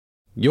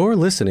You're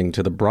listening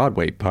to the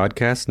Broadway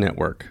Podcast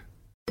Network.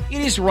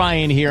 It is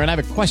Ryan here, and I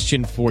have a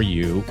question for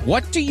you.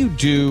 What do you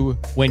do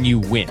when you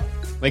win?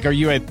 Like, are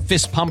you a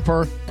fist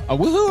pumper, a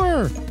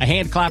woohooer, a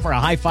hand clapper, a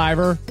high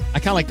fiver? I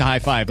kind of like the high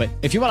five, but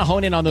if you want to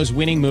hone in on those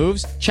winning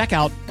moves, check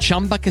out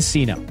Chumba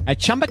Casino. At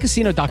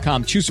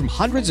ChumbaCasino.com, choose from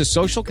hundreds of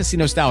social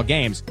casino-style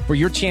games for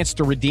your chance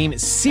to redeem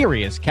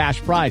serious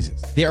cash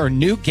prizes. There are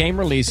new game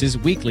releases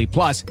weekly,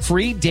 plus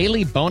free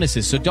daily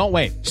bonuses, so don't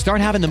wait. Start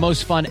having the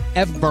most fun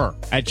ever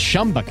at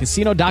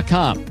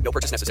ChumbaCasino.com. No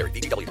purchase necessary.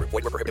 VGW Group.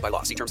 Void where prohibited by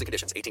law. See terms and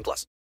conditions.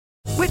 18+.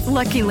 With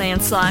Lucky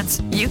Land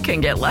Slots, you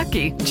can get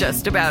lucky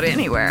just about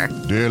anywhere.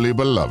 Dearly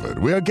beloved,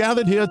 we are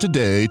gathered here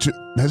today to...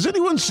 Has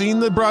anyone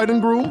seen the bride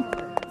and groom?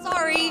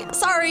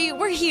 Sorry,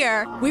 we're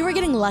here. We were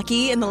getting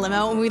lucky in the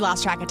limo and we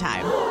lost track of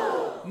time.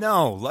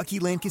 No, Lucky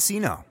Land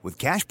Casino, with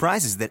cash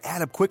prizes that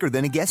add up quicker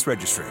than a guest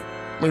registry.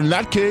 In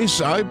that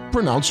case, I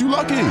pronounce you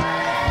lucky.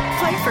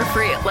 Play for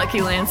free at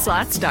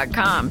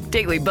LuckyLandSlots.com.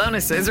 Daily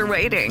bonuses are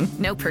waiting.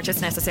 No purchase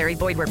necessary.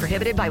 Void where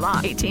prohibited by law.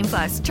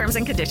 18+. Terms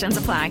and conditions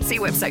apply. See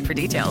website for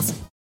details.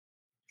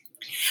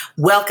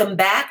 Welcome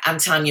back. I'm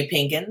Tanya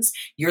Pinkins.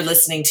 You're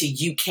listening to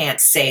You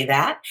Can't Say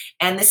That.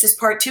 And this is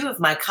part 2 of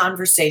my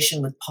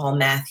conversation with Paul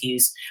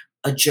Matthews,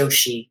 a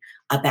Joshi,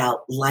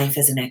 about life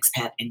as an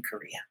expat in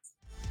Korea.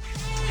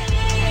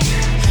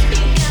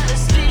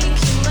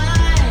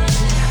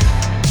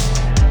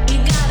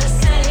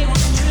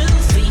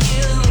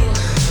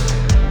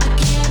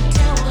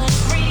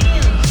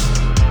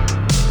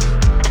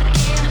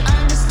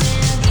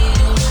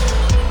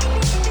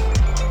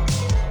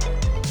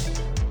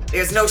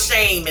 There's no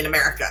shame in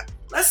America.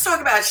 Let's talk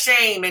about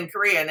shame in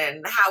Korea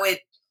and how it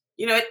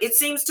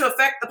seems to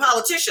affect the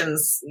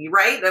politicians,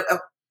 right?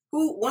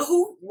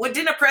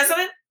 Didn't a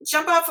president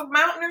jump off a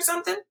mountain or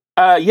something?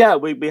 Yeah,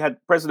 we had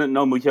President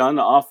Roh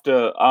Moo-hyun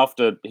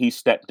after he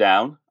stepped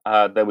down.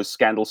 There was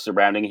scandal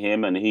surrounding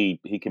him, and he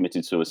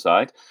committed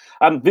suicide.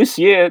 This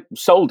year,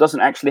 Seoul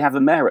doesn't actually have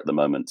a mayor at the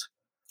moment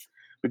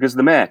because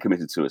the mayor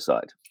committed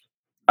suicide.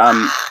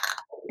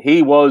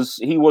 He was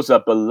a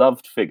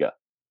beloved figure.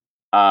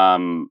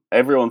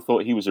 Everyone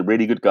thought he was a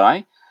really good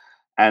guy,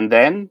 and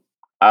then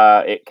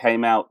it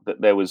came out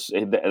that there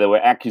were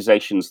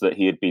accusations that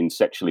he had been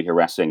sexually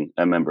harassing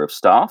a member of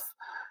staff,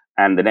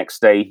 and the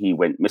next day he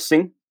went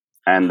missing,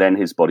 and then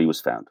his body was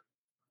found.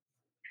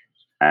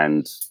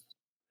 And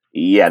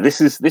yeah, this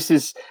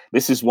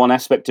is one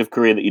aspect of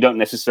Korea that you don't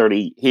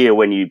necessarily hear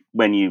when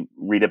you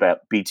read about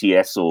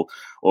BTS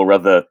or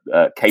other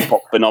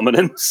K-pop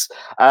phenomenons.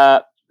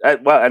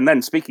 Well, and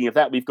then speaking of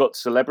that, we've got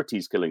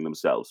celebrities killing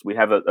themselves. We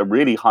have a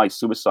really high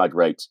suicide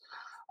rate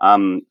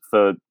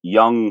for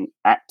young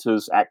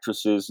actors,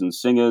 actresses, and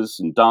singers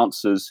and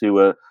dancers who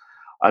are,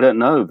 I don't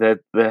know,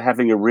 they're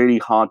having a really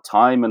hard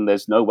time and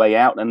there's no way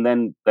out, and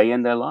then they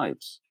end their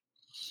lives.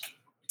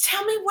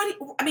 Tell me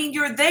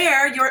you're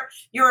there,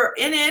 you're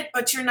in it,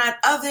 but you're not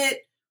of it.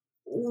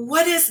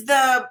 What is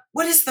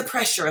the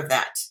pressure of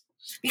that?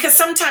 Because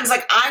sometimes,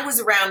 like, I was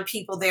around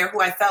people there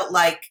who I felt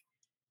like,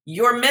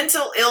 your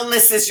mental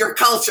illness is your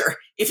culture.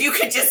 If you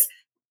could just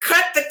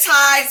cut the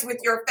ties with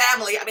your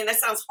family, I mean, that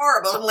sounds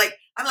horrible.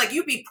 I'm like,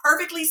 you'd be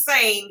perfectly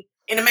sane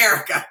in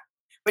America,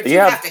 but you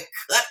have to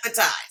cut the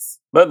ties.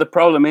 But the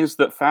problem is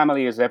that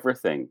family is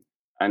everything,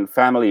 and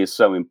family is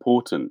so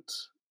important.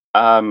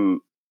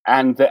 And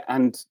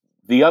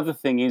the other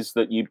thing is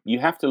that you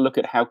have to look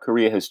at how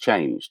Korea has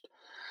changed.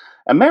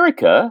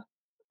 America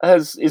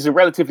is a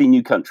relatively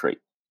new country.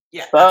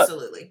 Yeah,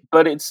 absolutely.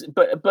 But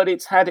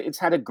it's had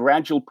a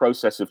gradual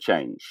process of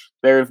change.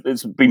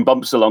 There's been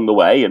bumps along the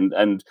way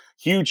and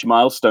huge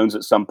milestones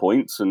at some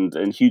points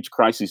and huge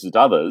crises at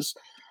others.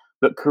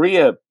 But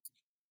Korea,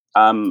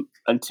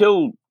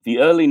 until the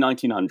early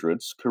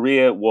 1900s,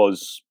 Korea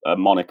was a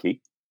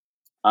monarchy,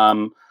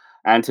 and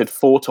had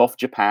fought off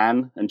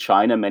Japan and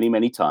China many,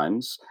 many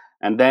times.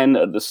 And then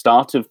at the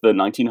start of the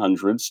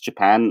 1900s,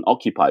 Japan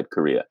occupied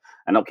Korea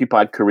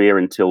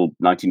until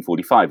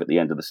 1945 at the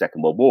end of the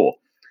Second World War.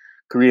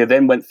 Korea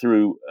then went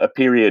through a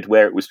period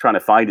where it was trying to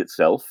find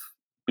itself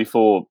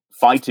before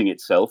fighting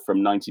itself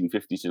from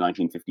 1950 to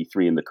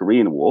 1953 in the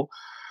Korean War.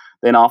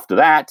 Then after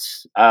that,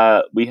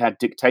 we had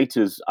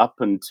dictators up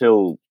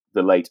until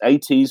the late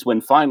 80s,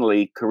 when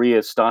finally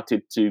Korea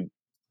started to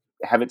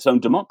have its own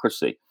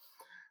democracy.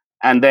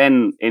 And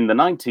then in the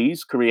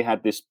 90s, Korea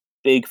had this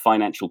big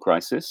financial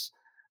crisis.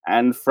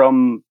 And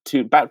from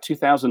about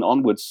 2000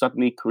 onwards,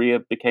 suddenly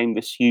Korea became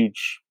this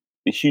huge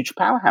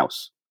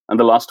powerhouse. And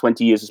the last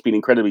 20 years has been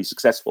incredibly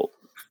successful.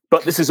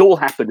 But this has all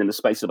happened in the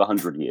space of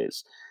 100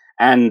 years.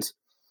 And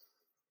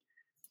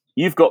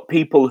you've got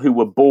people who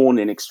were born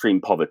in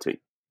extreme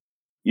poverty.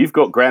 You've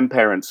got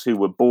grandparents who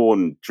were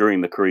born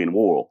during the Korean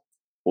War,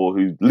 or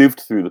who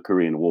lived through the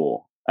Korean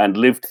War and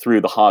lived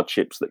through the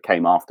hardships that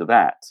came after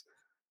that.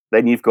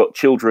 Then you've got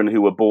children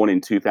who were born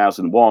in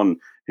 2001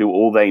 who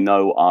all they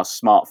know are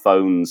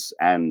smartphones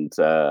and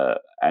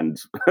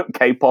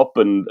K-pop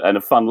and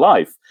a fun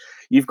life.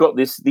 You've got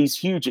these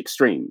huge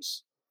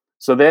extremes.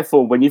 So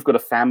therefore, when you've got a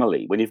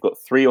family, when you've got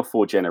 3 or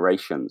 4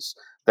 generations,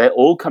 they're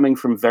all coming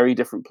from very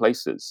different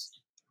places.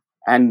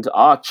 and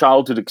our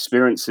childhood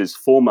experiences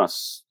form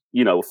us,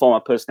 form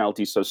our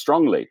personality so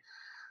strongly.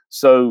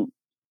 So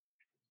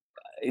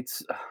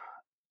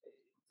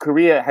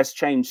Korea has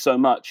changed so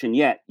much, and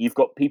yet you've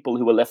got people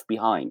who are left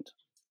behind.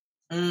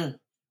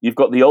 You've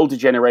got the older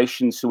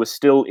generations who are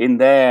still in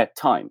their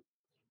time.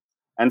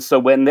 And so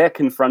when they're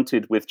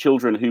confronted with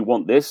children who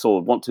want this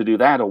or want to do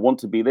that or want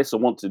to be this or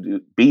want to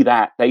be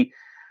that,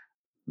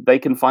 they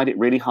can find it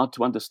really hard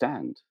to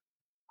understand,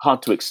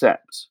 hard to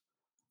accept.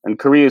 And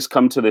Korea's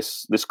come to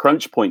this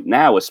crunch point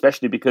now,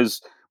 especially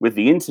because with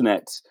the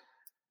internet,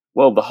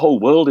 well, the whole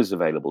world is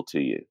available to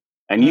you.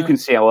 And you can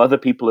see how other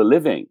people are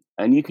living.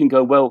 And you can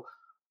go, well,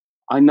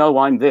 I know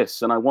I'm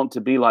this and I want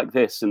to be like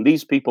this. And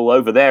these people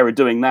over there are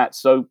doing that.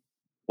 So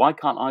why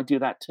can't I do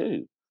that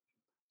too?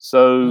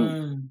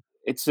 So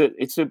it's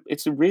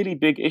a really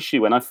big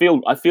issue. And I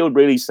feel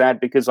really sad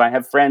because I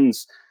have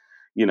friends,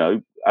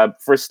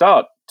 for a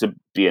start, to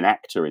be an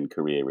actor in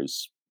Korea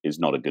is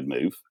not a good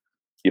move.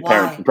 Your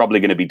parents are probably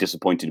going to be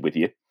disappointed with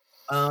you.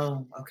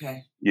 Oh,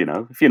 okay.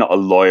 If you're not a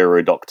lawyer or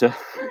a doctor,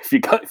 if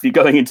you're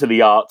going into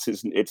the arts,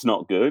 it's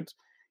not good.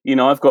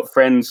 I've got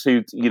friends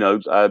who,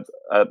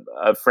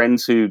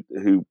 friends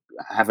who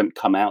haven't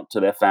come out to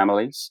their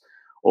families,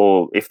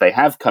 or if they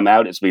have come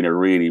out, it's been a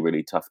really,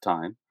 really tough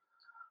time.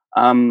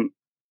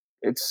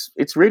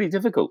 It's really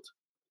difficult.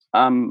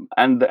 And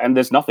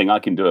there's nothing I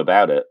can do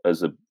about it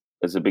as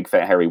a big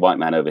fat hairy white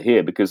man over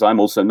here, because I'm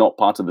also not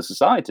part of the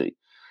society.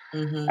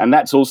 And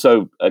that's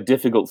also a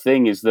difficult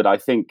thing, is that I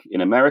think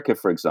in America,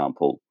 for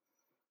example,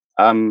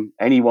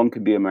 anyone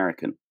can be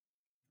American.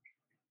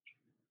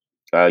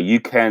 You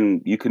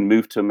can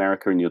move to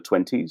America in your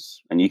 20s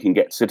and you can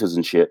get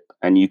citizenship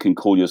and you can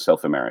call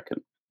yourself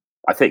American.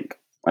 I think.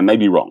 I may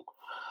be wrong.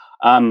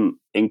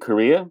 In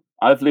Korea,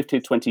 I've lived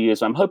here 20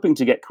 years. I'm hoping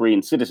to get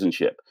Korean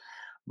citizenship.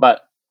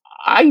 But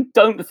I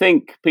don't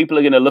think people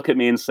are going to look at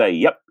me and say,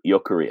 yep, you're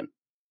Korean.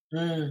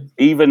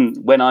 Even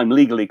when I'm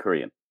legally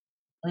Korean.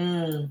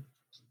 And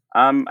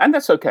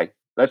that's okay.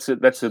 It's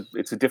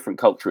a different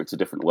culture. It's a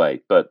different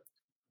way. But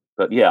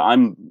yeah,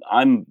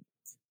 I'm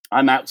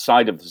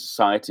outside of the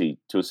society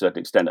to a certain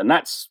extent, and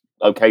that's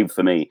okay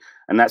for me.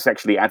 And that's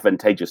actually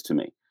advantageous to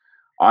me.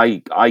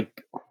 I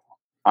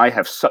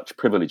have such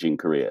privilege in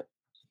Korea,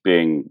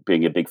 being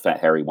a big fat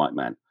hairy white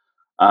man,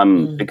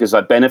 because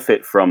I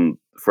benefit from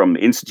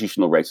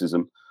institutional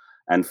racism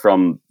and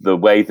from the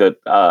way that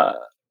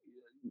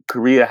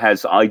Korea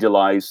has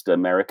idolized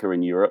America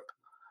and Europe,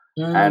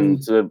 and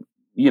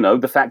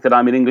the fact that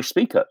I'm an English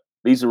speaker.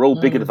 These are all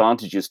big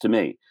advantages to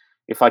me.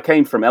 If I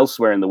came from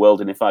elsewhere in the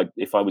world, and if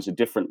I was a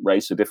different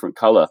race, a different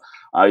color,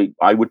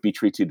 I would be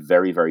treated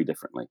very, very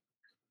differently,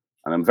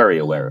 and I'm very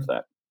aware of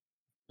that.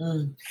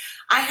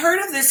 I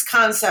heard of this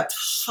concept,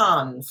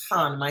 Han.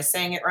 Han, am I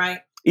saying it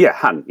right? Yeah,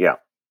 Han. Yeah.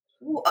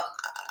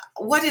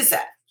 What is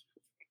that?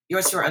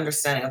 What's your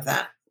understanding of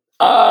that?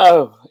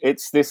 Oh,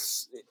 it's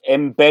this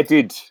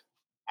embedded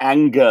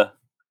anger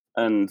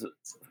and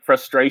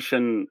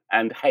frustration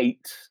and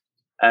hate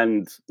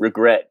and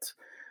regret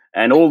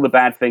and all the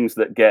bad things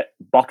that get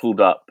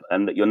bottled up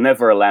and that you're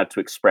never allowed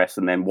to express,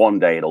 and then one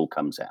day it all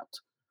comes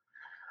out.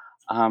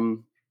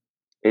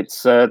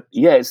 It's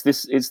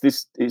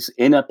this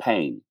inner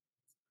pain,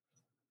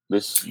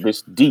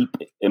 this deep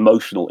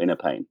emotional inner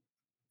pain.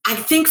 I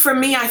think for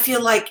me, I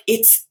feel like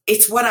it's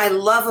what I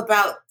love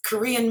about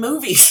Korean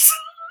movies.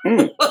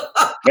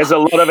 There's a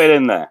lot of it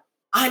in there.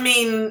 I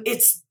mean,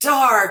 it's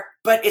dark,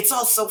 but it's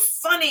also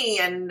funny,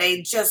 and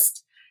they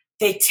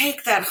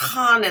take that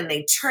Han and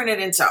they turn it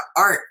into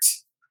art.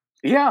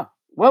 Yeah.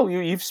 Well,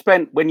 you've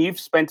spent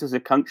as a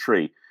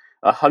country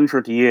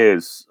 100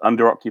 years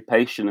under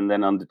occupation and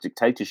then under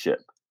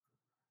dictatorship.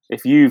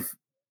 If you've,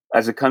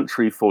 as a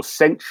country for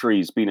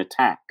centuries, been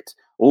attacked,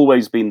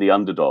 always been the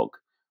underdog,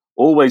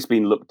 always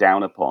been looked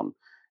down upon.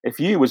 If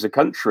you, as a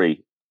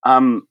country,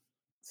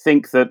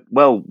 think that,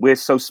 well, we're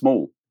so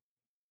small.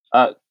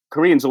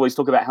 Koreans always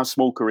talk about how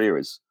small Korea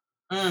is.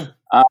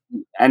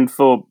 And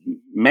for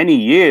many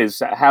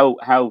years, how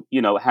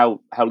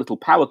little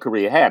power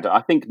Korea had.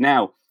 I think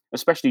now,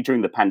 especially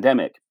during the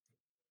pandemic,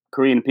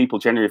 Korean people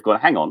generally have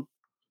gone, hang on,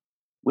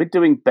 we're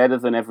doing better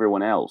than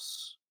everyone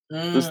else.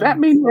 Does that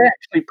mean we're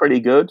actually pretty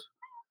good?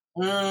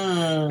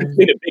 It's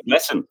been a big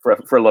lesson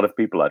for a lot of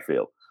people, I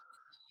feel.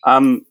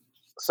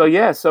 So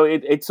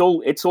it's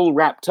all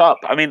wrapped up.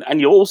 I mean, and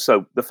you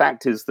also, the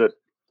fact is that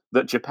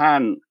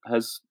Japan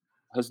has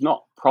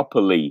not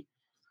properly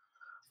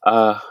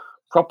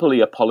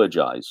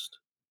apologized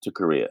to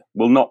Korea,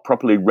 will not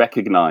properly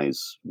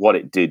recognize what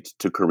it did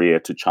to Korea,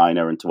 to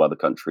China, and to other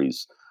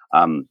countries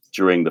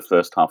during the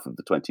first half of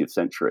the 20th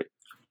century.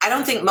 I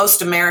don't think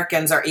most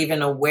Americans are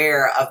even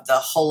aware of the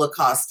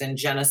Holocaust and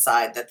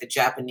genocide that the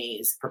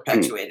Japanese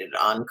perpetuated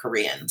on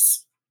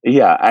Koreans.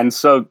 Yeah, and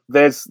so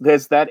there's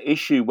that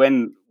issue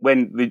when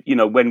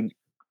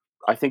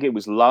I think it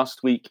was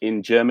last week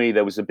in Germany,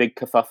 there was a big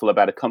kerfuffle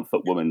about a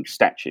Comfort Woman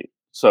statue.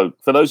 So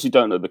for those who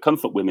don't know, the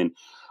Comfort Women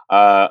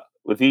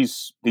were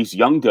these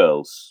young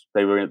girls.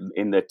 They were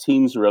in their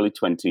teens or early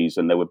 20s,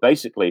 and they were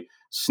basically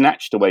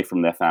snatched away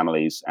from their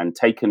families and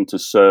taken to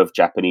serve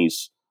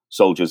Japanese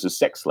soldiers as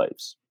sex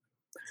slaves.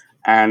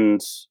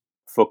 And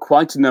for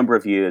quite a number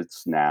of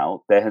years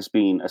now, there has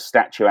been a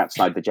statue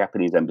outside the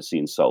Japanese embassy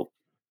in Seoul.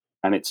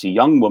 And it's a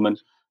young woman,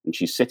 and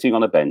she's sitting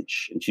on a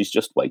bench, and she's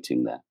just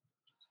waiting there.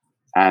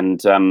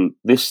 And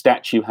this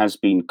statue has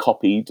been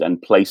copied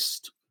and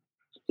placed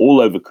all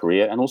over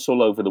Korea and also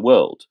all over the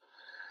world.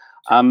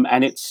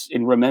 And it's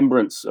in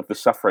remembrance of the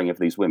suffering of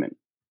these women.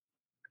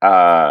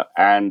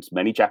 And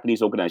many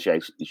Japanese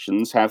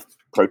organizations have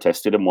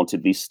protested and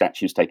wanted these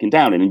statues taken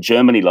down. And in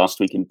Germany last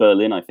week, in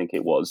Berlin, I think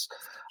it was,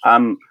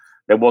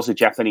 there was a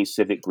Japanese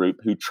civic group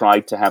who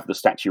tried to have the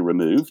statue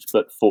removed.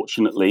 But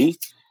fortunately,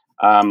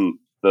 the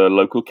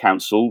local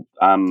council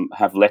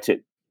have let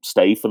it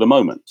stay for the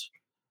moment.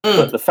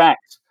 But the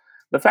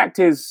fact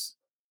is,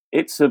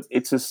 it's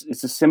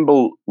a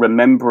symbol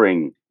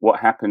remembering what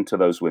happened to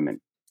those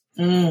women.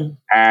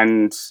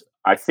 And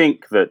I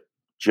think that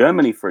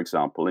Germany, for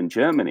example, in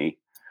Germany,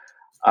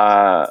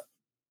 I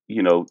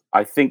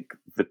think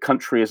the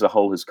country as a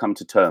whole has come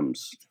to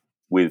terms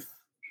with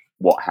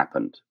what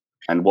happened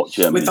and what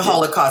Germany with the did.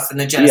 Holocaust and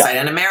the genocide,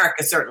 and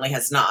America certainly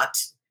has not.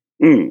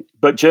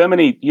 But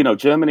Germany,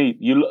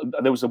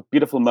 there was a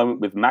beautiful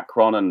moment with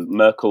Macron and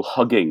Merkel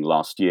hugging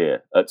last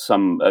year at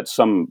some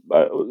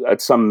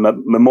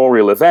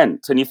memorial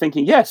event, and you're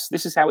thinking, yes,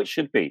 this is how it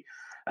should be.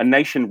 A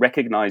nation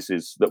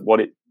recognizes that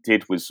what it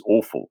did was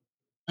awful,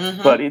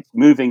 but it's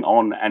moving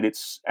on, and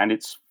it's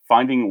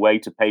finding a way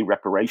to pay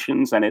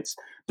reparations, and it's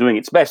doing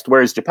its best.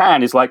 Whereas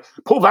Japan is like,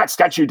 pull that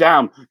statue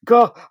down.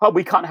 Go! Oh,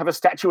 we can't have a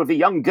statue of a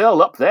young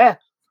girl up there.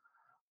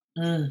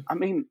 I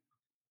mean,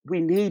 we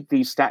need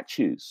these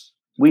statues.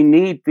 We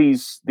need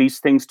these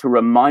things to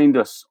remind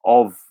us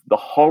of the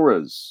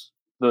horrors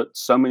that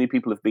so many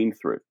people have been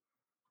through.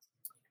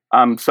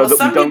 So that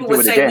we don't do it again. Some people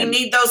would say we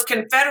need those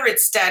Confederate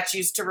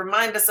statues to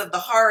remind us of the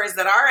horrors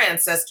that our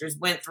ancestors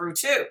went through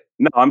too.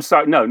 No, I'm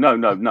sorry.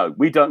 No.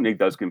 We don't need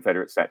those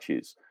Confederate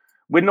statues.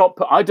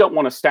 I don't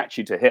want a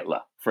statue to Hitler,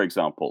 for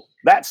example.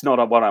 That's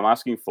not what I'm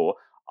asking for.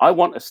 I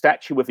want a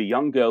statue with a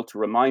young girl to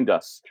remind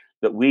us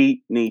that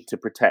we need to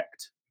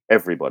protect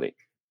everybody.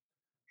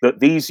 That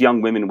these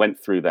young women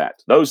went through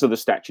that. Those are the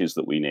statues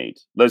that we need.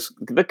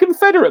 The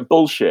Confederate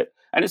bullshit.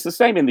 And it's the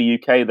same in the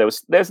UK.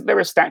 There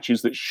are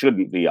statues that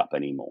shouldn't be up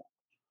anymore.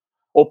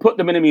 Or put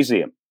them in a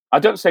museum. I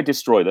don't say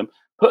destroy them.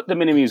 Put them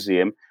in a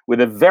museum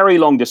with a very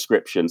long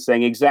description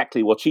saying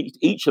exactly what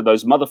each of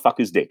those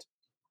motherfuckers did.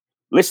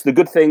 List the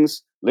good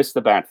things, list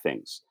the bad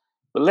things.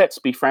 But let's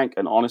be frank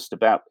and honest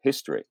about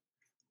history.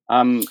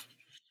 And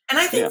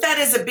I think that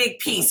is a big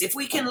piece. If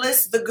we can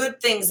list the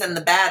good things and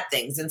the bad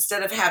things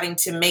instead of having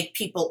to make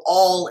people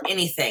all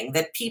anything,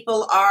 that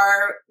people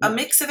are a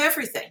mix of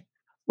everything.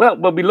 Well,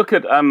 we look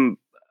at,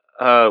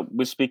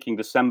 we're speaking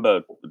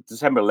December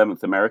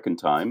 11th American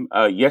time.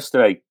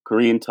 Yesterday,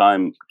 Korean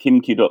time,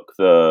 Kim Ki-duk,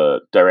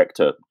 the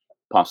director,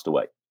 passed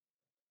away.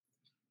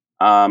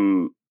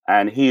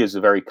 And he is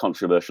a very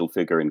controversial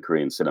figure in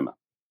Korean cinema.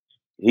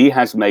 He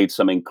has made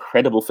some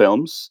incredible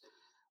films,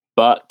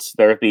 but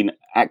there have been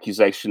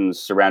accusations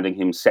surrounding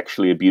him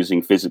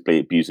physically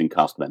abusing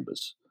cast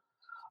members.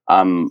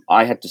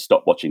 I had to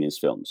stop watching his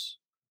films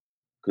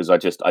because I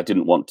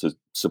didn't want to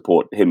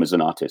support him as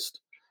an artist.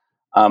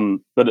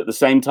 But at the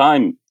same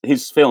time,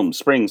 his film,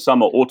 Spring,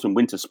 Summer, Autumn,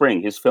 Winter,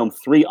 Spring, his film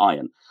 3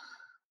 Iron,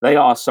 they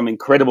are some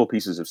incredible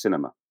pieces of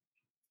cinema.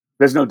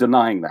 There's no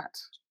denying that.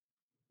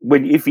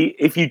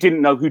 If you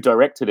didn't know who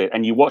directed it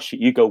and you watch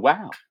it, you go,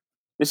 wow,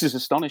 this is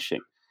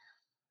astonishing.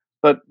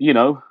 But,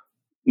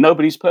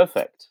 nobody's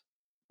perfect.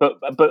 But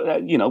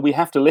we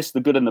have to list the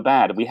good and the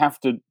bad. We have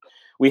to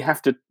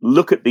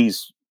look at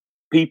these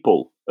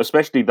people,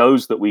 especially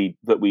those that we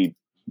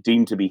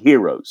deem to be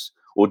heroes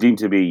or deem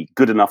to be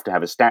good enough to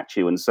have a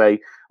statue, and say,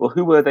 well,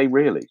 who were they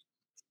really?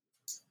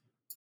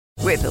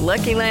 With the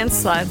Lucky Land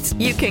Slots,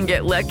 you can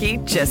get lucky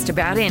just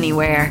about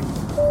anywhere.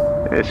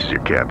 This is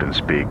your captain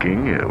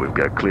speaking. We've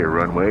got clear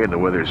runway and the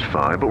weather's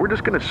fine, but we're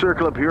just going to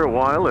circle up here a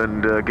while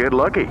and get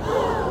lucky.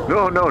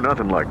 No,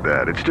 nothing like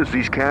that. It's just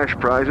these cash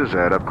prizes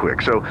add up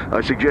quick. So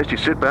I suggest you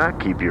sit back,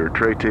 keep your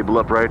tray table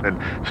upright, and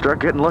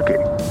start getting lucky.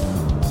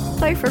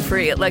 Play for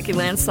free at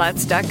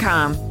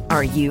LuckyLandSlots.com.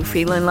 Are you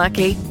feeling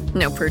lucky?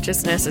 No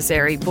purchase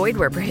necessary. Void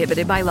where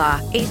prohibited by law.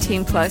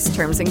 18+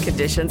 terms and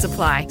conditions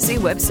apply. See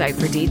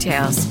website for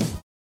details.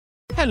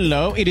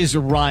 Hello, it is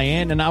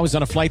Ryan, and I was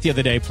on a flight the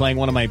other day playing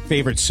one of my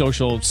favorite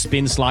social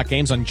spin slot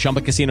games on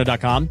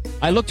ChumbaCasino.com.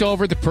 I looked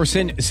over at the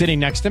person sitting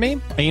next to me,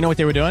 and you know what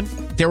they were doing?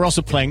 They were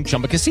also playing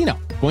Chumba Casino.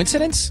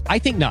 Coincidence? I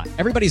think not.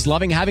 Everybody's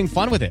loving having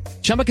fun with it.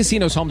 Chumba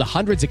Casino is home to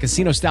hundreds of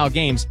casino-style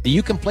games that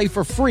you can play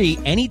for free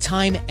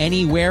anytime,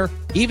 anywhere,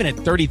 even at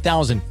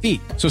 30,000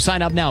 feet. So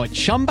sign up now at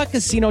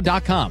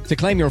ChumbaCasino.com to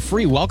claim your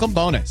free welcome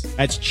bonus.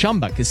 That's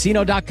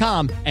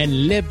ChumbaCasino.com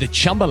and live the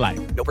Chumba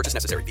life. No purchase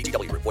necessary.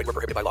 VGW. Void where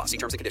prohibited by law. See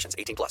terms and conditions.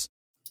 18+.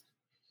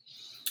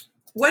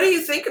 What do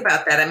you think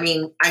about that? I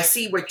mean, I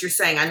see what you're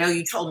saying. I know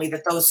you told me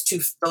that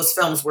those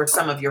films were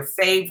some of your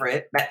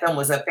favorite. That film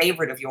was a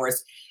favorite of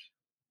yours.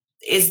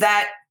 Is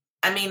that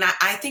I mean,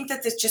 I think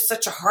that it's just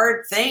such a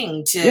hard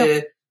thing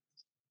to,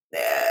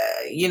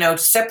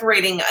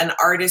 separating an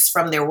artist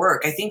from their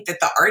work. I think that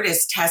the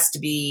artist has to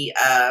be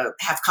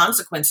have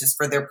consequences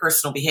for their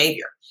personal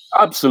behavior.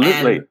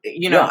 Absolutely.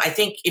 And, I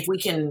think if we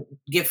can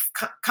give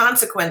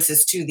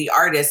consequences to the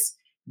artist,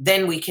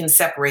 then we can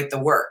separate the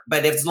work.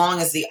 But as long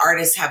as the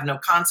artists have no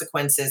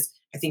consequences,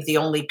 I think the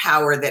only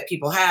power that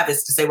people have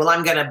is to say, well,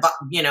 I'm going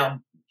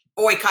to,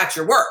 boycott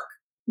your work.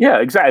 Yeah,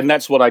 exactly. And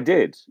that's what I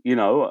did.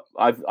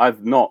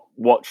 I've not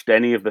watched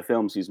any of the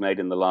films he's made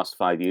in the last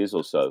 5 years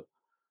or so.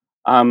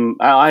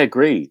 I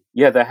agree.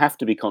 Yeah, there have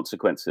to be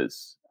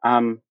consequences.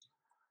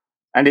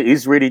 And it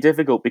is really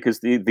difficult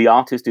because the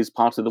artist is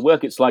part of the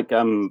work. It's like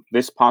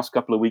this past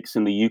couple of weeks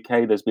in the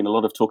UK, there's been a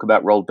lot of talk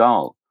about Roald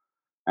Dahl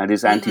and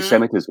his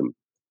anti-Semitism.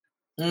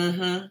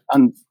 Mm-hmm.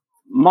 And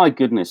my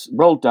goodness,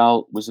 Roald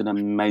Dahl was an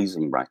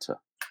amazing writer.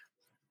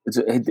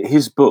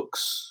 His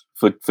books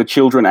for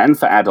children and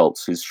for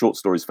adults, his short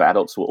stories for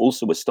adults were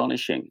also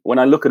astonishing. When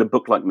I look at a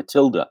book like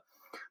Matilda,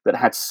 that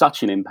had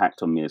such an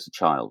impact on me as a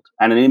child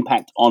and an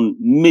impact on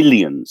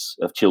millions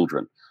of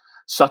children,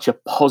 such a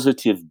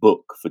positive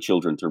book for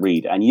children to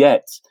read. And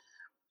yet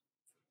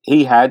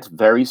he had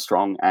very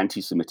strong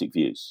anti-Semitic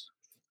views.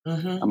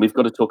 Mm-hmm. And we've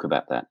got to talk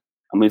about that.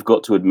 And we've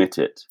got to admit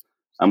it.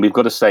 And we've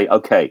got to say,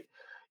 okay,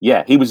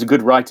 yeah, he was a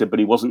good writer, but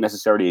he wasn't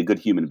necessarily a good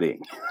human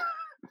being.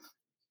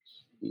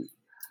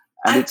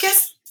 I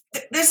guess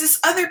there's this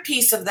other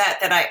piece of that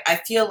I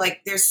feel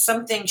like there's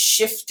something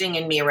shifting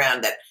in me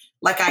around that.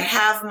 Like I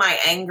have my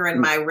anger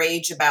and my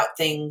rage about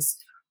things,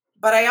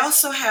 but I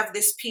also have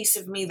this piece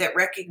of me that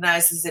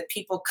recognizes that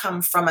people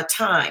come from a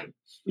time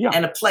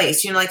and a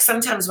place. Like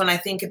sometimes when I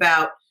think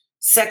about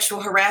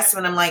sexual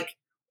harassment, I'm like,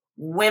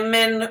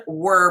 women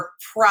were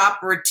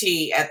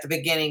property at the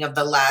beginning of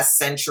the last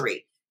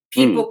century.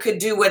 People could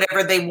do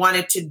whatever they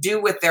wanted to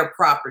do with their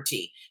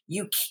property.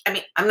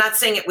 I'm not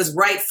saying it was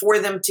right for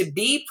them to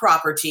be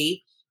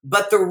property,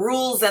 but the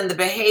rules and the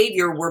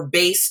behavior were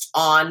based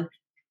on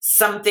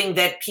something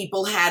that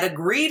people had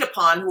agreed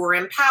upon who were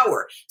in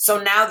power.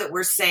 So now that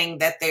we're saying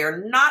that they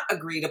are not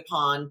agreed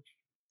upon,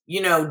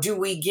 do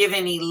we give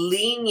any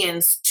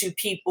lenience to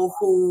people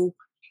who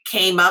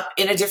came up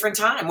in a different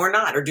time or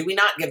not? Or do we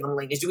not give them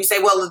lenience? Do we say,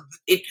 well,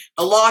 the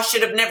law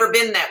should have never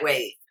been that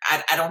way?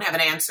 I don't have an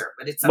answer,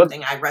 but it's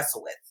something I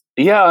wrestle with.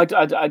 Yeah,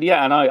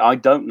 I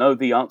don't know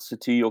the answer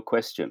to your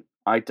question.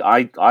 I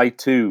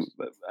too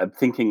am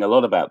thinking a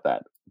lot about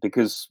that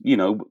because,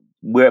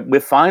 we're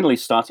finally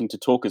starting to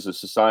talk as a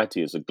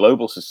society, as a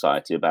global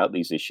society, about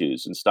these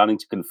issues and starting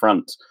to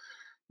confront,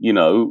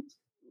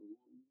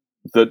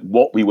 that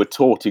what we were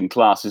taught in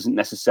class isn't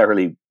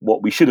necessarily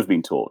what we should have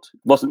been taught. It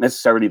wasn't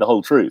necessarily the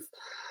whole truth.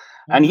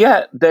 And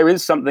yet there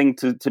is something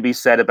to be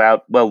said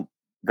about, well,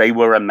 they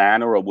were a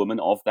man or a woman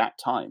of that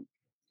time,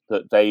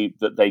 that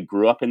they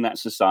grew up in that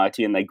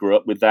society and they grew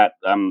up with that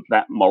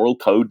moral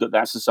code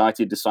that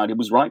society decided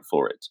was right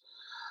for it.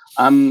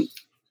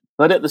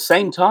 But at the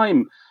same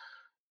time,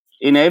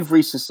 in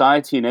every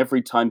society, in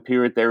every time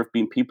period, there have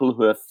been people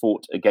who have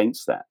fought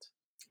against that.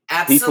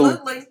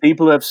 Absolutely.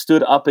 People have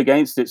stood up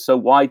against it. So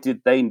why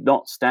did they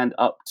not stand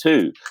up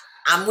too?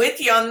 I'm with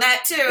you on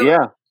that too.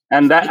 Yeah.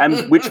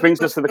 And which brings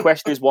us to the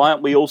question is, why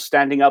aren't we all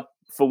standing up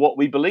for what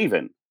we believe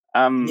in?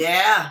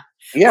 Yeah.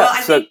 Yeah.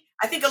 Well,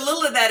 I think a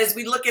little of that is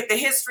we look at the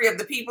history of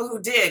the people who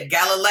did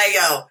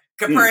Galileo,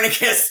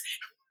 Copernicus.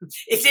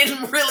 It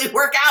didn't really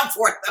work out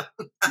for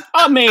them.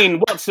 I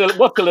mean, what's a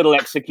little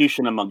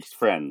execution amongst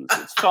friends?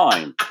 It's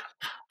fine.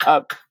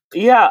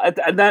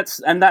 And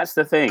that's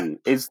the thing,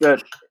 is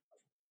that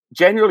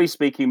generally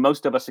speaking,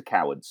 most of us are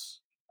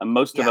cowards, and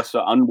most of us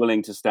are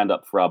unwilling to stand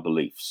up for our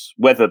beliefs.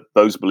 Whether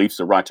those beliefs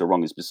are right or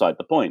wrong is beside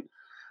the point.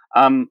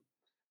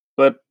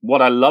 But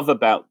what I love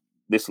about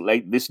this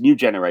new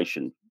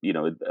generation,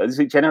 is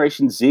it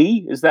Generation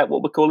Z? Is that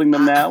what we're calling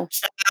them now?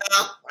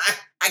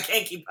 I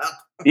can't keep up.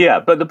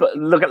 Yeah, but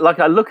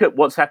I look at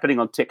what's happening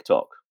on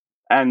TikTok,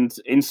 and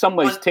in some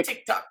ways,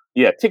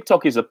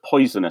 TikTok is a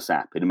poisonous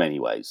app in many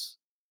ways.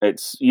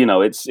 It's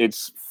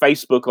it's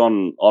Facebook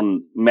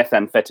on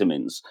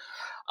methamphetamines,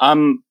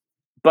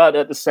 but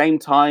at the same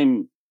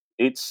time,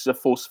 it's a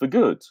force for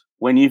good.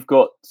 When you've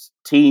got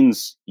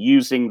teens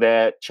using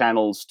their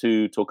channels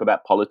to talk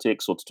about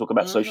politics or to talk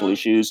about social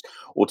issues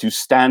or to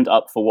stand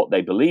up for what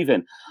they believe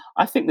in,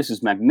 I think this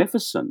is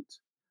magnificent,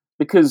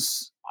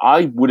 because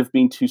I would have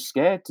been too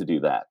scared to do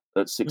that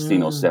at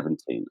 16 or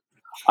 17.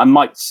 I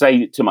might say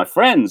it to my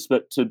friends,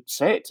 but to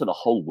say it to the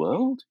whole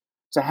world,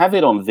 to have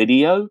it on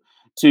video,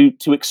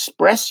 to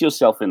express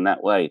yourself in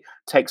that way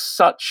takes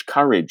such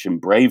courage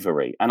and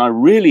bravery. And I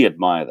really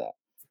admire that.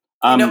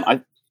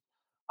 I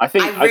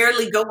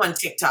rarely go on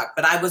TikTok,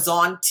 but I was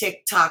on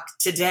TikTok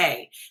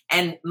today.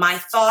 And my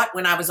thought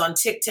when I was on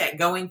TikTok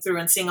going through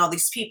and seeing all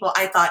these people,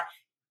 I thought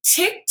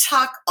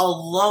TikTok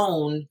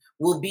alone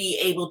will be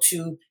able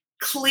to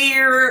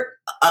clear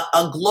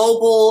a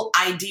global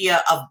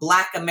idea of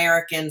Black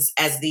Americans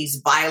as these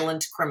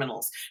violent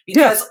criminals,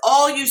 because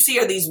all you see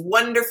are these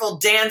wonderful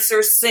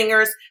dancers,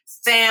 singers,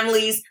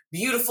 families,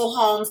 beautiful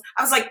homes.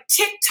 I was like,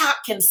 TikTok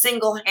can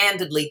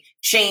single-handedly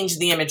change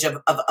the image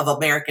of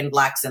American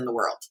Blacks in the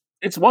world.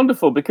 It's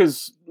wonderful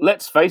because,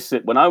 let's face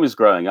it, when I was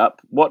growing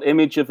up, what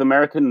image of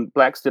American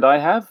Blacks did I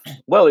have?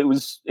 Well, it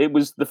was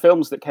the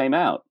films that came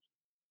out.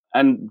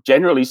 And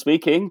generally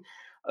speaking,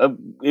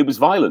 it was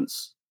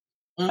violence.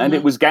 And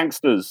it was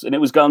gangsters, and it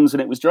was guns,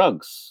 and it was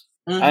drugs.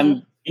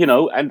 And, you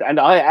know, and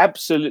I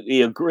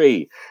absolutely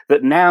agree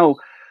that now,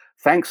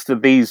 thanks to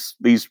these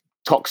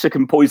toxic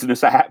and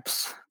poisonous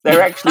apps,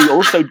 they're actually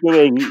also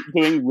doing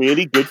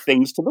really good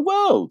things to the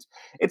world.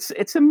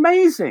 It's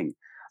amazing.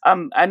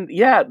 And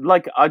yeah,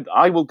 like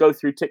I will go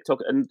through TikTok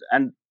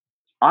and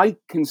I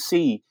can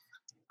see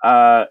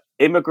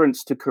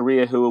immigrants to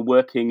Korea who are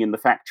working in the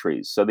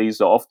factories. So these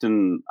are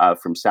often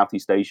from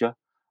Southeast Asia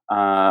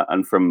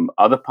and from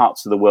other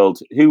parts of the world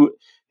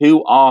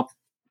who are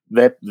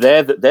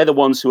they're the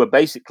ones who are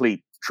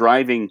basically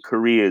driving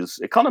Korea's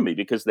economy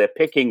because they're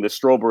picking the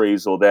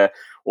strawberries or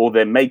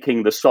they're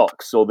making the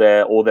socks or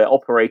they're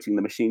operating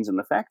the machines in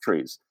the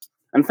factories.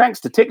 And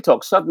thanks to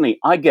TikTok, suddenly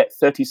I get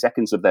 30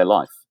 seconds of their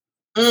life.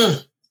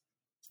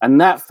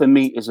 And that for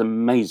me is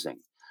amazing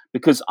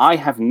because I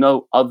have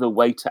no other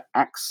way to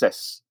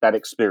access that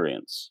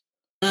experience.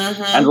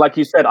 And like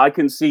you said, I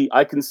can see,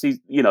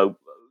 you know,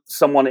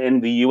 someone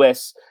in the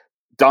US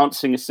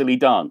dancing a silly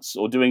dance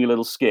or doing a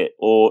little skit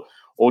or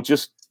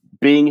just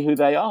being who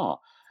they are.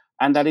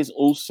 And that is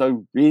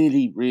also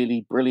really,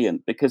 really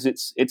brilliant because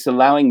it's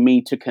allowing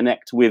me to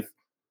connect with,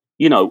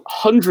 you know,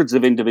 hundreds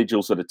of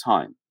individuals at a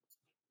time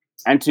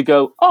and to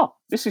go, oh,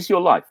 this is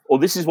your life, or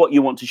this is what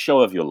you want to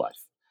show of your life.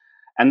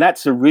 And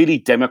that's a really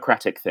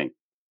democratic thing.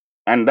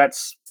 And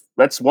that's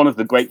one of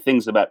the great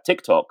things about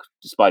TikTok,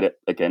 despite it,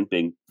 again,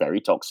 being very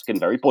toxic and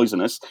very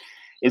poisonous,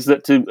 is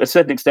that to a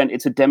certain extent,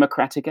 it's a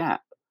democratic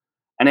app.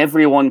 And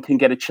everyone can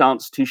get a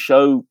chance to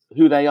show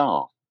who they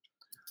are.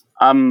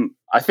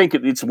 I think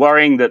it's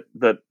worrying that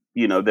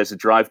you know there's a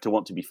drive to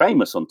want to be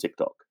famous on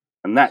TikTok,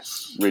 and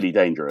that's really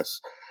dangerous.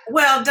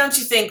 Well, don't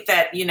you think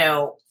that, you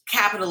know,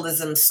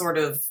 capitalism sort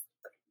of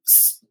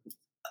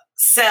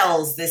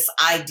sells this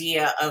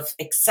idea of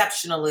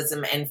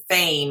exceptionalism and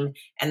fame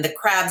and the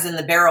crabs in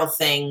the barrel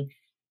thing,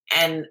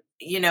 and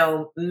you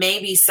know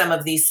maybe some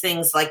of these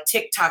things like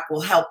TikTok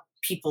will help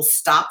people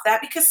stop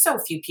that because so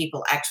few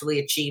people actually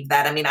achieve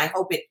that. I mean, I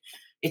hope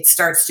it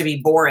starts to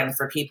be boring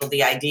for people,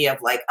 the idea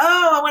of like,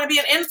 oh, I want to be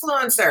an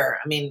influencer.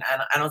 I mean,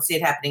 I don't see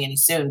it happening any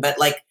soon, but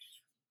like,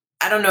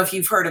 I don't know if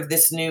you've heard of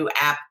this new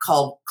app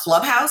called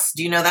Clubhouse.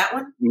 Do you know that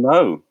one?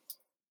 No.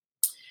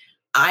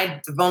 I've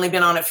only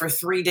been on it for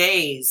 3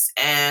 days,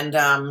 and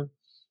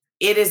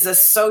it is a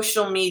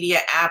social media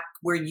app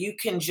where you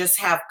can just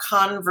have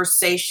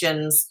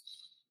conversations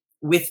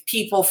with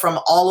people from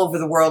all over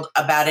the world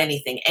about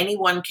anything.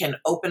 Anyone can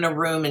open a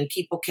room and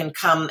people can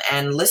come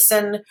and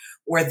listen,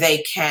 or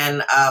they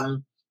can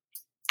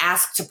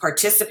ask to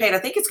participate. I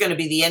think it's going to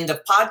be the end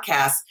of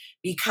podcasts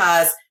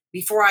because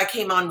before I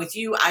came on with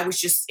you, I was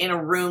just in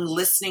a room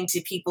listening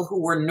to people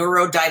who were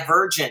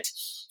neurodivergent,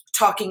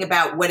 talking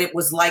about what it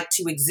was like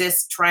to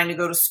exist, trying to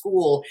go to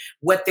school,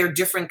 what their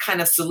different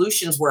kind of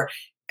solutions were.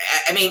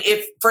 I mean,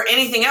 if for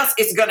anything else,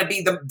 it's going to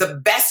be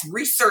the best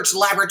research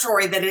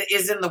laboratory that it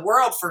is in the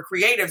world for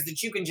creatives,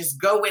 that you can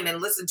just go in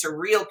and listen to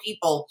real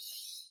people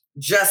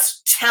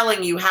just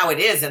telling you how it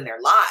is in their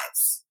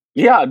lives.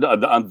 Yeah,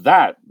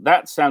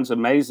 that sounds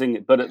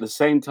amazing, but at the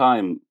same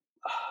time,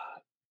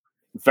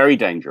 very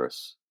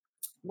dangerous.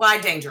 Why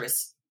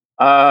dangerous?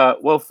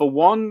 Well, for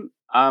one,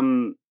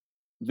 the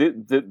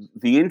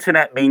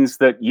internet means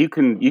that you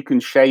can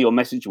share your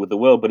message with the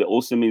world, but it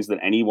also means that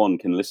anyone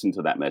can listen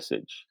to that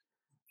message.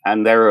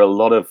 And there are a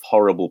lot of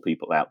horrible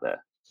people out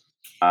there.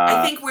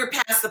 I think we're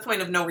past the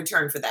point of no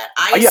return for that.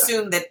 I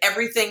assume that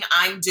everything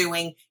I'm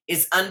doing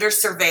is under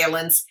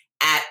surveillance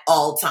at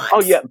all times.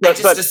 Oh, yeah. I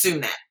just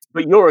assume that.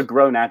 But you're a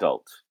grown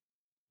adult.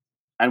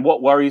 And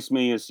what worries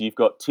me is you've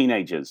got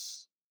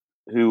teenagers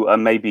who are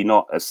maybe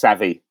not as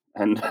savvy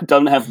and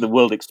don't have the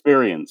world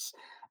experience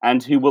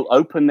and who will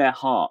open their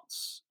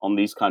hearts on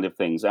these kind of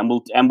things and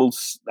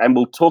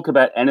will talk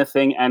about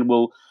anything and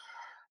will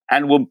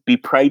be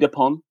preyed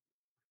upon.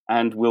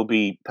 And will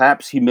be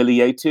perhaps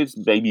humiliated,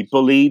 maybe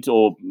bullied,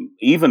 or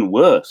even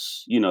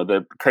worse. You know,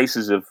 the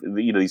cases of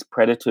these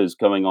predators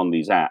going on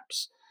these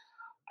apps,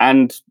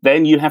 and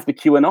then you have the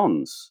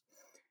QAnons,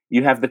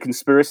 you have the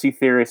conspiracy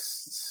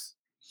theorists.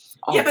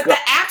 Yeah, but the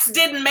apps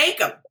didn't make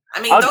them. I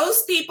mean,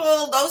 those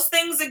people, those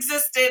things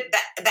existed.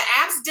 The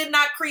apps did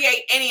not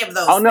create any of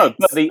those. Oh no,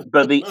 things.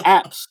 but the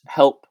apps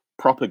help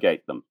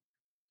propagate them,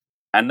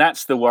 and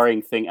that's the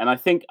worrying thing. And I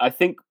think.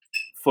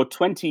 For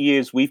 20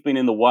 years, we've been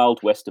in the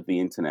wild west of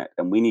the internet,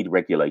 and we need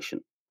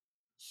regulation.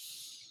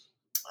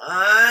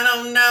 I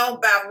don't know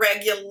about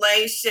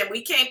regulation.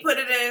 We can't put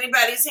it in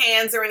anybody's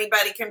hands or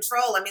anybody's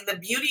control. I mean, the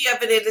beauty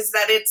of it is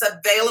that it's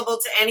available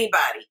to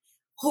anybody.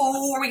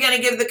 Who are we going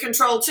to give the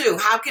control to?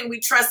 How can we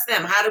trust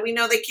them? How do we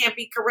know they can't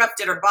be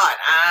corrupted or bought?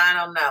 I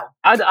don't know.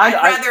 I'd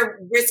rather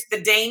risk the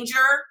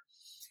danger,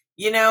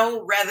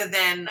 rather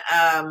than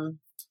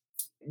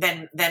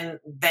than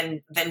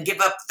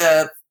give up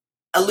the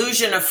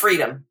illusion of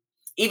freedom,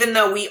 even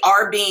though we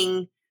are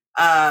the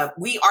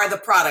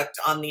product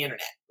on the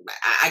internet.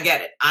 I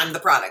get it. I'm the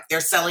product. They're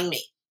selling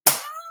me.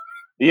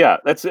 Yeah,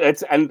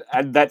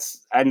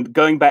 and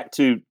going back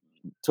to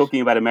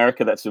talking about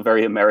America, that's a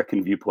very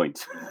American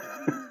viewpoint.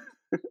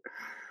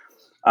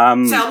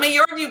 Tell me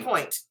your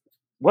viewpoint.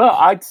 Well,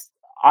 I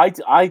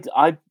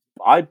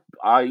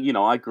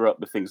grew up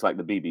with things like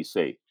the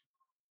BBC,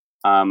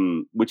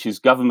 which is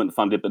government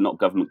funded but not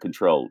government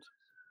controlled,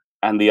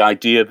 and the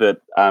idea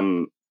that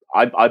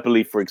I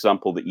believe, for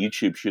example, that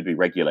YouTube should be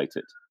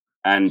regulated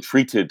and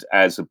treated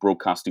as a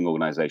broadcasting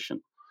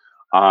organization.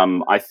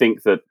 I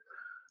think that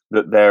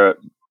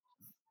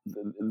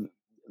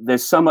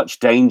there's so much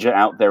danger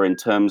out there in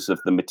terms of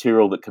the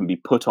material that can be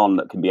put on,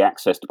 that can be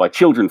accessed by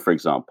children, for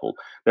example.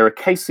 There are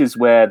cases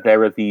where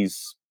there are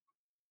these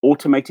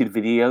automated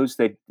videos,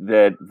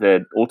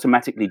 they're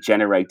automatically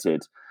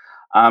generated,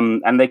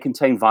 and they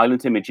contain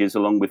violent images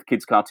along with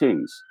kids'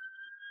 cartoons.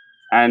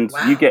 And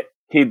you get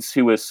kids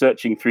who are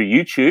searching through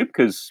YouTube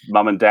because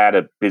mum and dad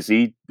are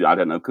busy, I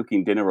don't know,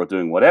 cooking dinner or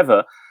doing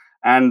whatever.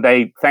 And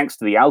they, thanks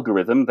to the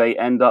algorithm, they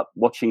end up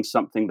watching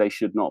something they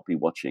should not be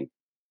watching.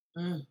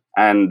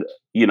 And,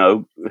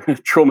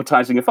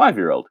 traumatizing a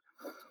 5-year-old.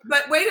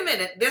 But wait a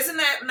minute.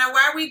 Now,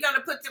 why are we going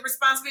to put the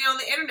responsibility on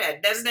the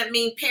internet? Doesn't that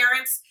mean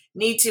parents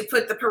need to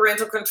put the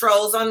parental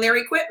controls on their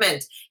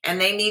equipment, and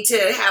they need to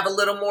have a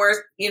little more,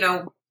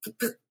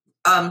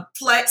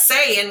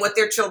 say in what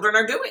their children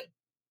are doing?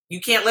 You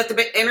can't let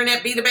the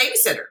internet be the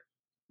babysitter.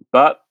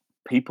 But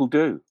people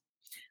do.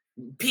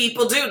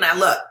 People do. Now,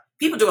 look,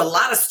 people do a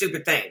lot of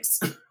stupid things.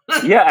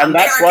 Yeah, and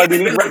that's why we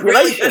need regulation.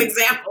 Really good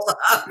example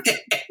of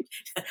it.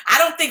 I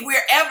don't think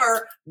we're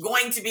ever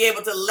going to be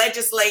able to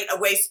legislate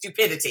away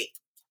stupidity.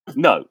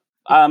 No,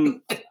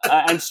 and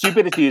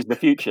stupidity is the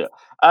future.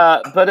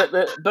 But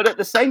at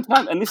the same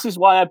time, and this is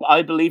why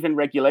I believe in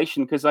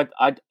regulation, because I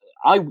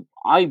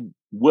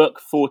work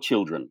for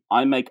children.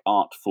 I make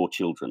art for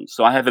children,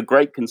 so I have a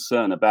great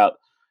concern about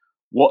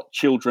what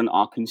children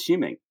are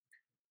consuming.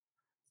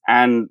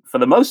 And for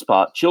the most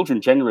part,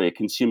 children generally are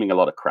consuming a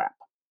lot of crap.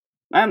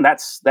 And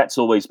that's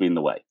always been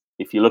the way.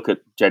 If you look at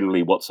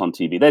generally what's on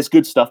TV, there's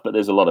good stuff, but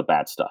there's a lot of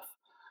bad stuff.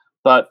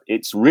 But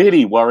it's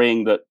really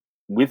worrying that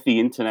with the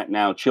internet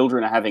now,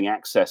 children are having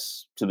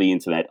access to the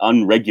internet,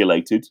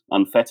 unregulated,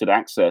 unfettered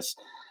access,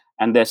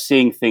 and they're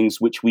seeing things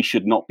which we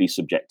should not be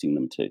subjecting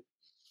them to.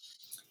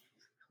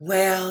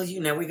 Well,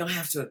 we're going to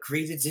have to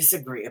agree to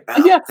disagree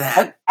about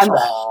that.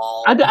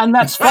 And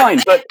that's fine.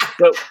 But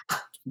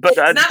it's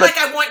not like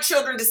I want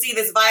children to see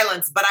this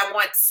violence, but I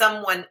want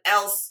someone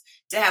else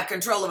to have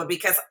control of it,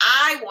 because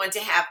I want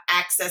to have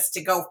access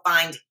to go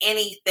find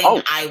anything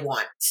I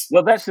want.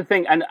 Well, that's the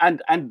thing. And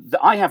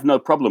I have no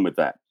problem with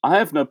that. I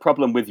have no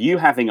problem with you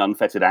having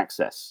unfettered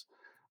access.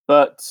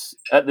 But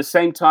at the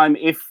same time,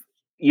 if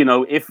in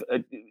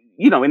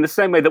the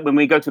same way that when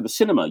we go to the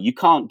cinema, you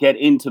can't get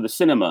into the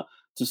cinema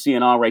to see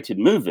an R-rated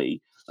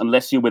movie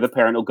unless you're with a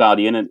parental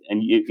guardian and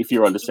if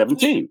you're under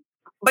 17.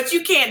 But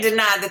you can't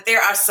deny that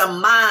there are some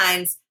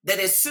minds that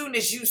as soon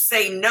as you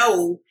say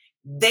no,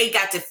 they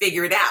got to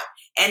figure it out.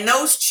 And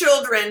those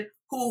children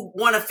who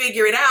want to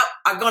figure it out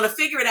are going to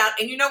figure it out.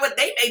 And you know what?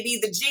 They may be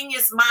the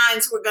genius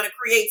minds who are going to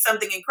create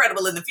something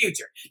incredible in the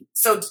future.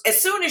 So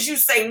as soon as you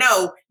say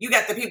no, you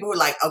got the people who are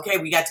like, okay,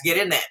 we got to get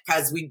in that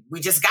because we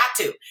just got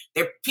to.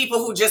 They're people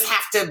who just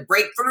have to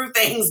break through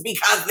things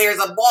because there's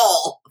a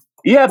wall.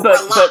 Yeah,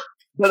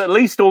 but at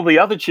least all the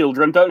other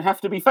children don't have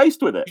to be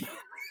faced with it.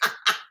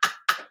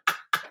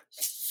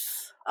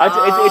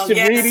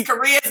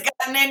 Korea's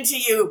gotten into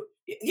you.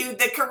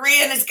 The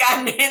Korean has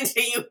gotten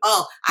into you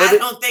all. I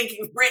don't think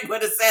Britt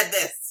would have said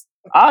this.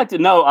 I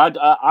don't know. I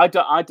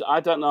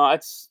don't know.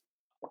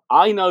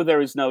 I know there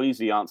is no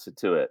easy answer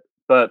to it,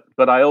 but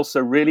I also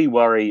really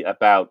worry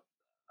about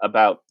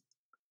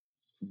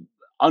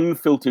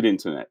unfiltered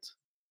internet,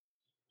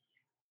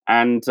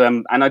 and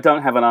I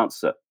don't have an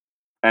answer.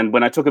 And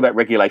when I talk about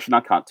regulation,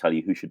 I can't tell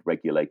you who should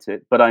regulate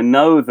it, but I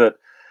know that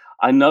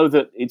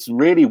it's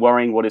really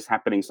worrying what is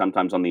happening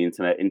sometimes on the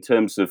internet in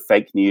terms of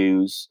fake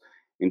news,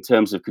 in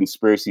terms of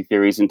conspiracy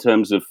theories, in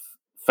terms of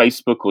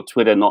Facebook or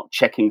Twitter not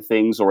checking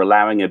things or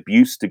allowing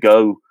abuse to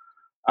go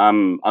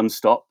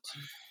unstopped.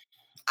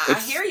 I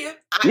hear you.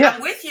 I'm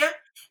with you.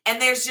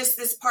 And there's just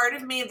this part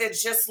of me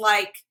that's just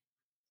like,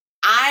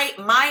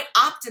 my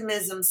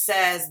optimism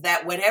says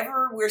that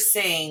whatever we're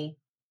seeing,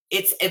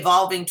 it's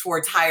evolving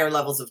towards higher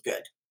levels of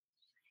good.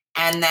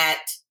 And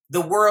that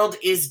the world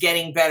is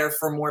getting better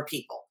for more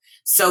people.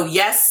 So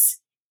yes,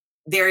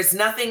 there is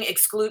nothing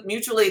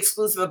mutually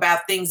exclusive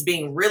about things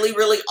being really,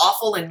 really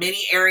awful in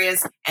many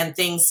areas and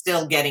things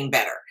still getting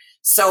better.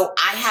 So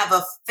I have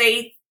a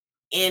faith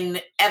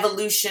in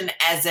evolution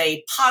as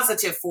a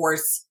positive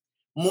force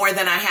more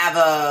than I have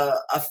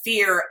a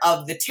fear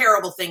of the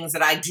terrible things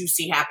that I do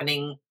see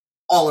happening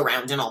all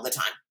around and all the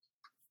time.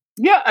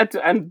 Yeah,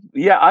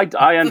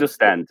 I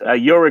understand.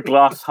 You're a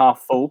glass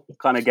half full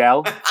kind of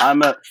gal.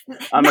 I'm a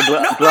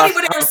glass nobody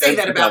would ever say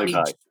that about me,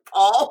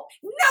 Paul.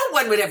 No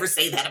one would ever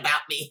say that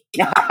about me.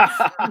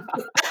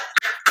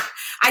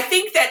 I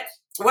think that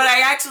what I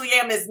actually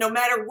am is no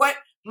matter what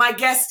my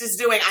guest is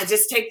doing, I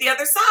just take the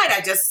other side.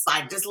 I just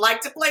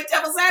like to play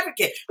devil's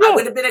advocate. I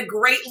would have been a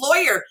great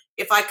lawyer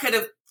if I could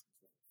have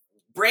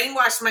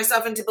brainwashed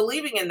myself into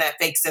believing in that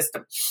fake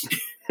system.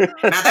 Now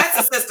that's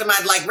a system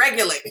I'd like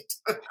regulated.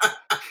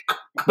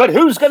 But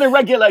who's going to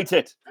regulate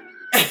it?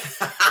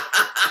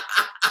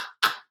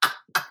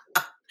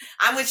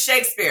 I'm with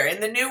Shakespeare. In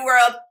the New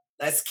World,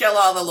 let's kill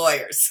all the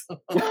lawyers.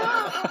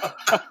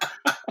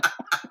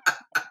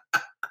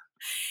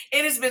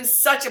 It has been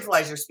such a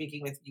pleasure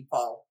speaking with you,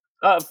 Paul.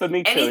 For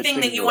me too. Anything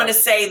that you want to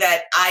say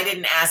that I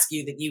didn't ask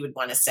you that you would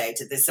want to say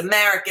to this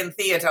American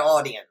theater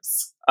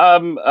audience?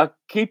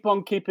 Keep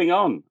on keeping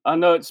on. I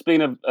know it's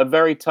been a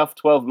very tough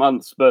 12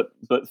 months, but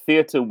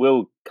theater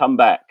will come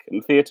back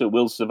and theater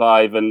will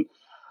survive. And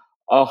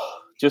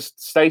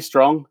just stay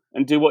strong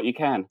and do what you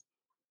can.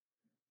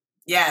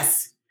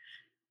 Yes.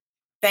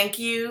 Thank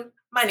you.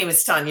 My name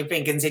is Tanya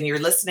Pinkins, and you're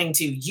listening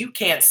to You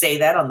Can't Say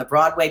That on the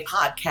Broadway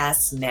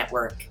Podcast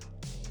Network.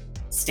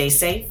 Stay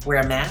safe,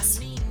 wear a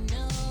mask.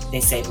 They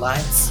save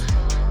lives.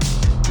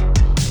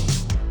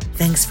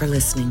 Thanks for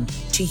listening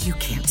to You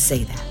Can't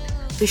Say That,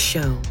 the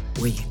show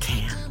where you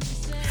can.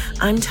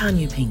 I'm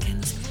Tanya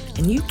Pinkins,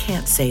 and You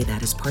Can't Say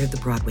That is part of the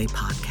Broadway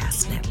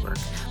Podcast Network,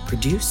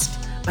 produced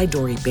by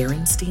Dori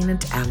Berenstein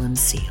and Alan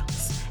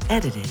Seals,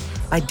 edited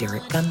by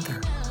Derek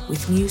Gunther,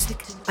 with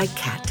music by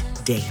Kat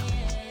Dale.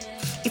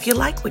 If you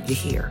like what you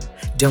hear,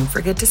 don't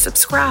forget to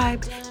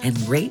subscribe and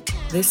rate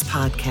this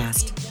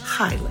podcast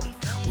highly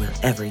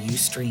wherever you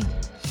stream.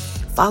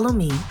 Follow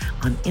me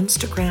on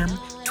Instagram,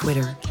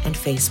 Twitter, and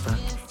Facebook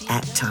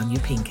at Tanya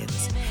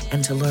Pinkins.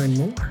 And to learn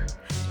more,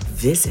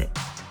 visit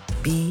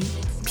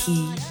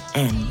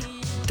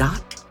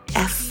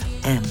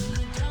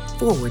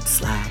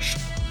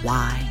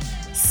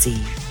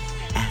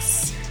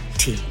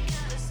bpn.fm/YCST.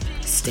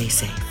 Stay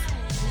safe.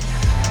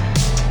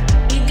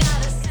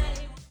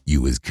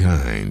 You is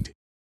kind.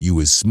 You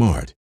is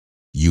smart.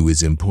 You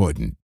is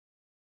important.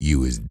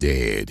 You is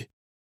dead.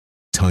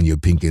 Tanya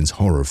Pinkins'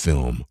 horror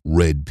film,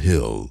 Red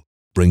Pill,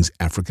 brings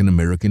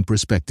African-American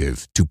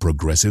perspective to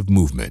progressive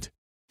movement.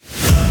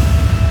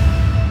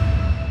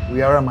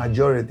 We are a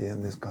majority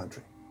in this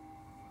country,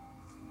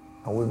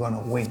 and we're going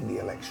to win the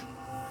election.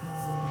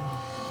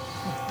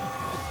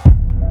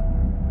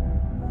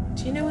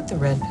 Do you know what the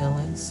red pill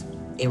is?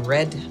 A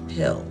red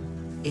pill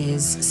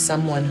is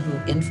someone who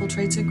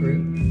infiltrates a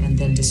group and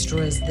then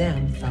destroys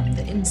them from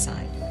the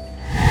inside.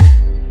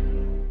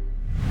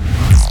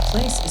 This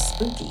place is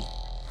spooky.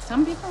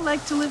 Some people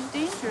like to live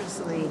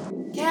dangerously.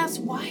 Cass,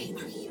 why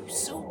are you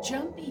so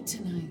jumpy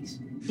tonight?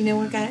 You know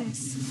what,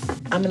 guys?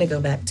 I'm gonna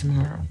go back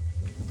tomorrow.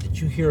 Did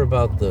you hear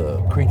about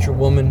the creature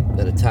woman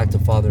that attacked a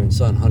father and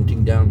son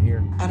hunting down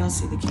here? I don't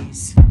see the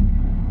case.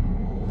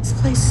 This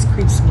place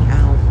creeps me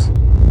out.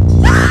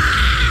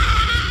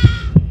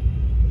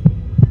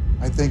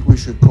 I think we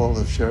should call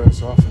the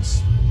sheriff's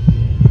office.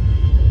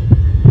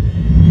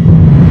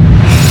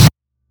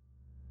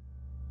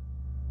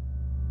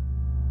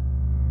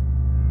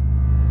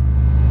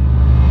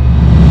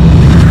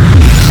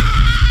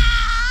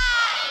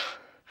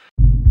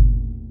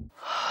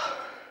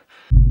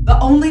 The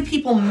only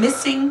people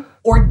missing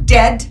or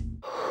dead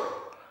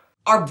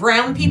are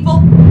brown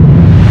people?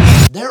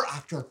 They're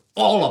after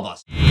all of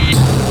us.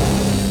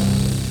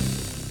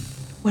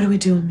 What do we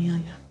do,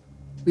 Amelia?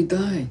 We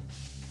die.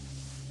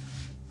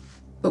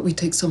 But we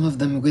take some of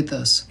them with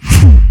us.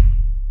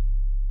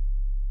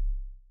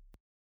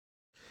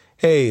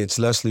 Hey, it's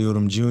Leslie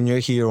Odom Jr.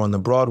 here on the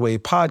Broadway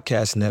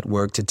Podcast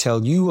Network to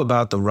tell you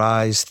about the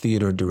Rise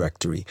Theater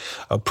Directory,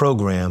 a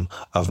program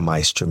of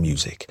Maestra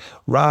Music.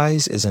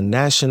 Rise is a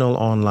national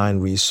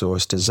online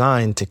resource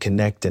designed to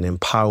connect and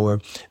empower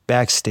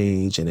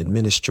backstage and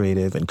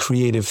administrative and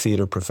creative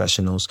theater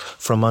professionals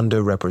from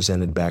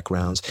underrepresented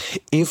backgrounds.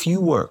 If you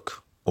work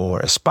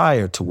or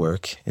aspire to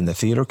work in the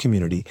theater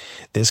community,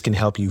 this can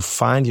help you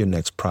find your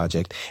next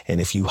project. And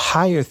if you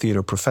hire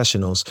theater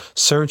professionals,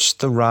 search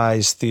the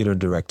Rise Theater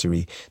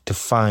Directory to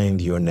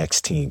find your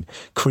next team.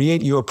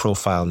 Create your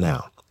profile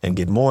now and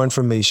get more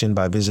information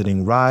by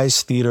visiting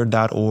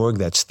risetheater.org.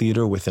 That's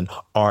theater with an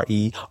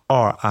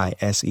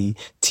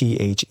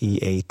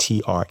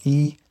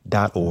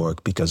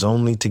RERISETHEATRE.org, because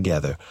only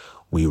together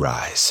we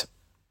rise.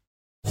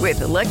 With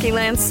the Lucky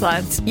Land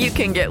Slots, you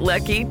can get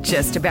lucky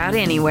just about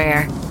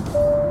anywhere.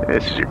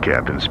 This is your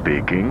captain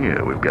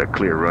speaking. We've got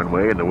clear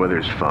runway and the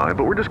weather's fine,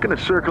 but we're just going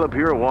to circle up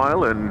here a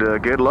while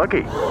and get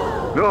lucky.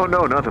 No,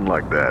 nothing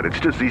like that. It's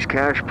just these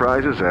cash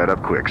prizes add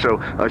up quick. So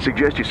I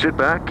suggest you sit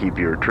back, keep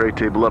your tray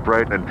table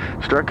upright, and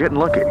start getting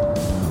lucky.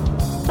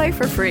 Play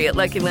for free at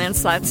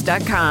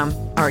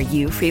LuckyLandSlots.com. Are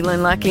you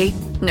feeling lucky?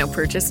 No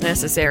purchase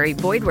necessary.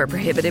 Void where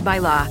prohibited by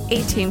law.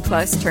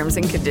 18+ terms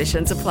and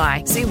conditions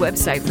apply. See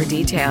website for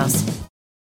details.